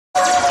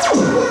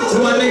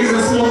niggas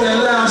that smoke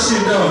that loud shit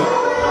though.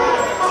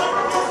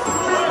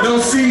 No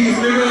seeds,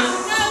 nigga.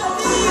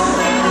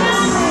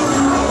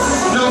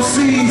 No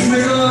seeds,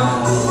 nigga.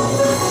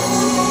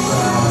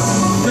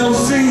 No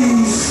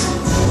seeds.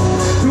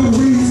 The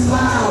weed's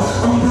loud.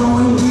 I'm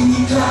blowing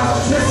weed cloud.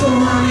 Let's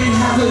around and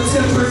have a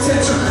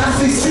temperature. I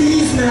see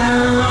seeds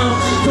now.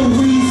 The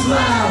weed's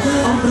loud.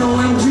 I'm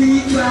blowing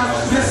weed cloud.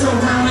 Let's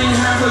around and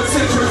have a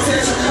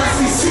temperature. I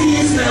see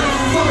seeds now.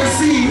 Fucking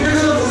seed,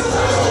 nigga.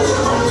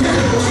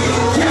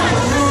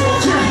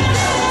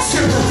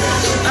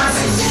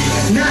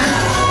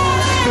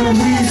 The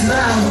weed's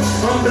loud,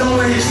 I'm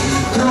blowing,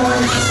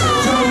 blowing,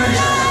 blowing,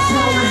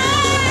 blowing,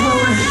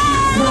 blowing,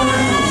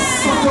 blowing.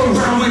 Fuck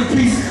around with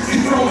peace, you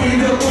gon'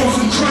 end up on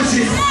some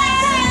crunches.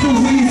 The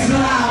weed's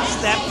loud,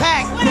 that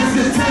pack. Let's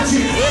just touch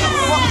it,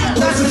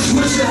 let's just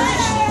switch it.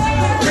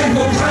 Can't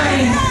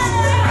complain,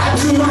 I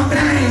do my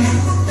thing.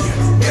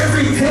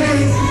 Every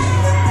day,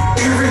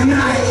 every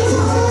night,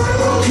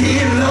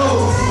 getting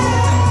low.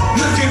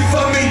 Looking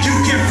for me, you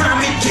can find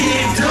me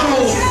getting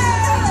dough.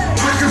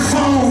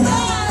 Microphone,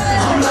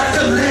 I'm like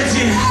a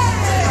legend.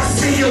 I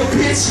see your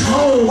bitch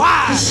home.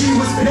 Why? Cause she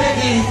was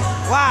begging.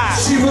 Why?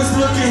 She was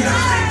looking.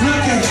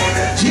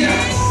 Yeah.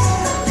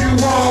 You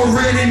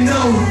already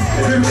know.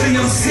 Really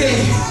upset.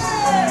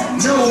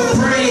 No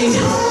brain.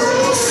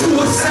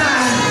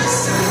 Suicide.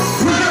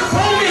 Run up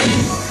on me.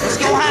 What's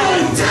gonna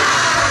happen?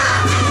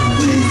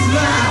 Please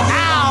loud.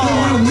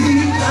 Ow. We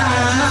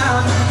loud.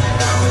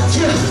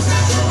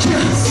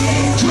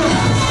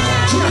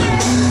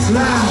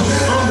 Loud.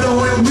 I'm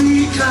blowing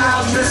weed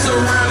clouds, mess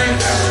around and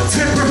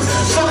temper.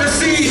 Fucking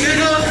seed,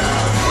 nigga.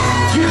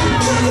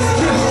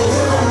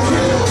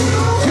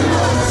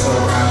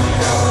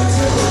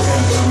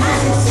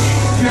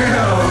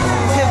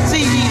 Give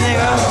TV,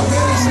 nigga.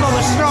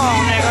 Smoking strong,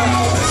 nigga.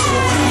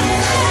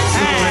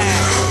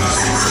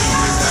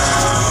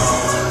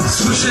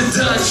 Switch and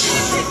Dutch.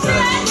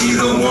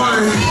 Either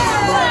one.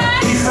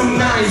 Be some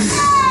nice.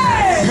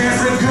 Pass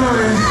a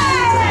gun.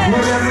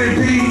 Whatever it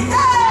be.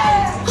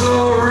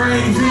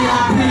 Ring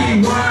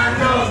VIP,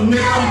 wind up,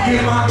 nigga, I'm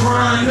getting my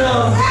grind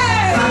up. I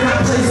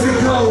got place to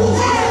go,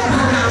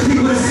 I got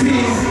people to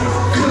see.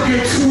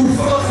 Cooking 2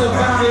 fucks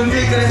about a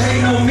nigga that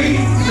ain't on me.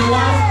 You know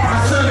why? My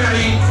son got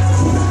eat.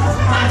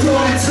 My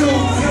daughter too.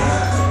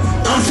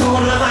 I'm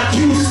taller like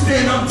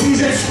Houston, I'm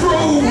DJ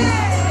Screw.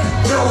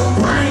 No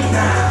brain,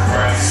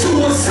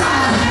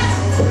 suicide.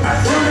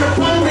 Run up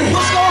on me.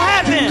 What's gonna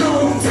happen? You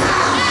gon'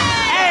 die.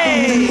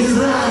 Hey.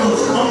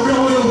 I'm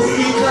blowing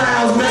weed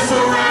clouds, mess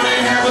around.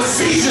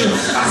 Seizure.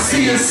 I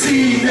see a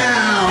seed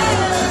now.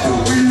 The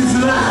weed's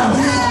loud.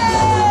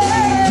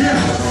 Yeah.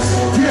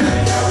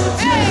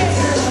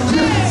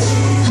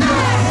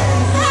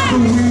 The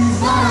weed's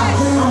loud.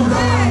 I'm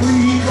blowing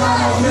weed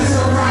loud. Mess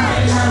around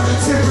and have a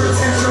temper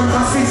tantrum.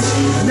 I see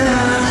seed now.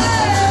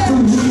 The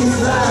weed's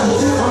loud.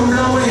 I'm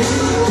blowing.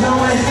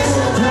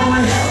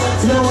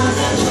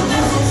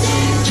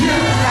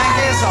 Pack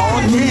is all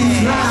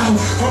day. Loud.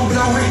 I'm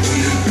blowing.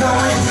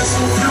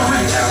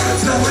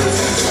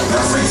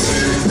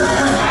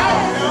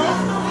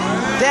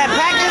 That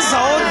pack is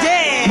all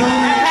dead.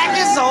 Pack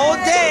is all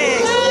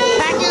dead.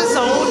 Pack is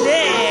all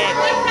dead.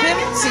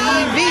 Pimp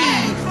TV.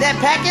 That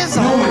pack is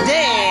all dead.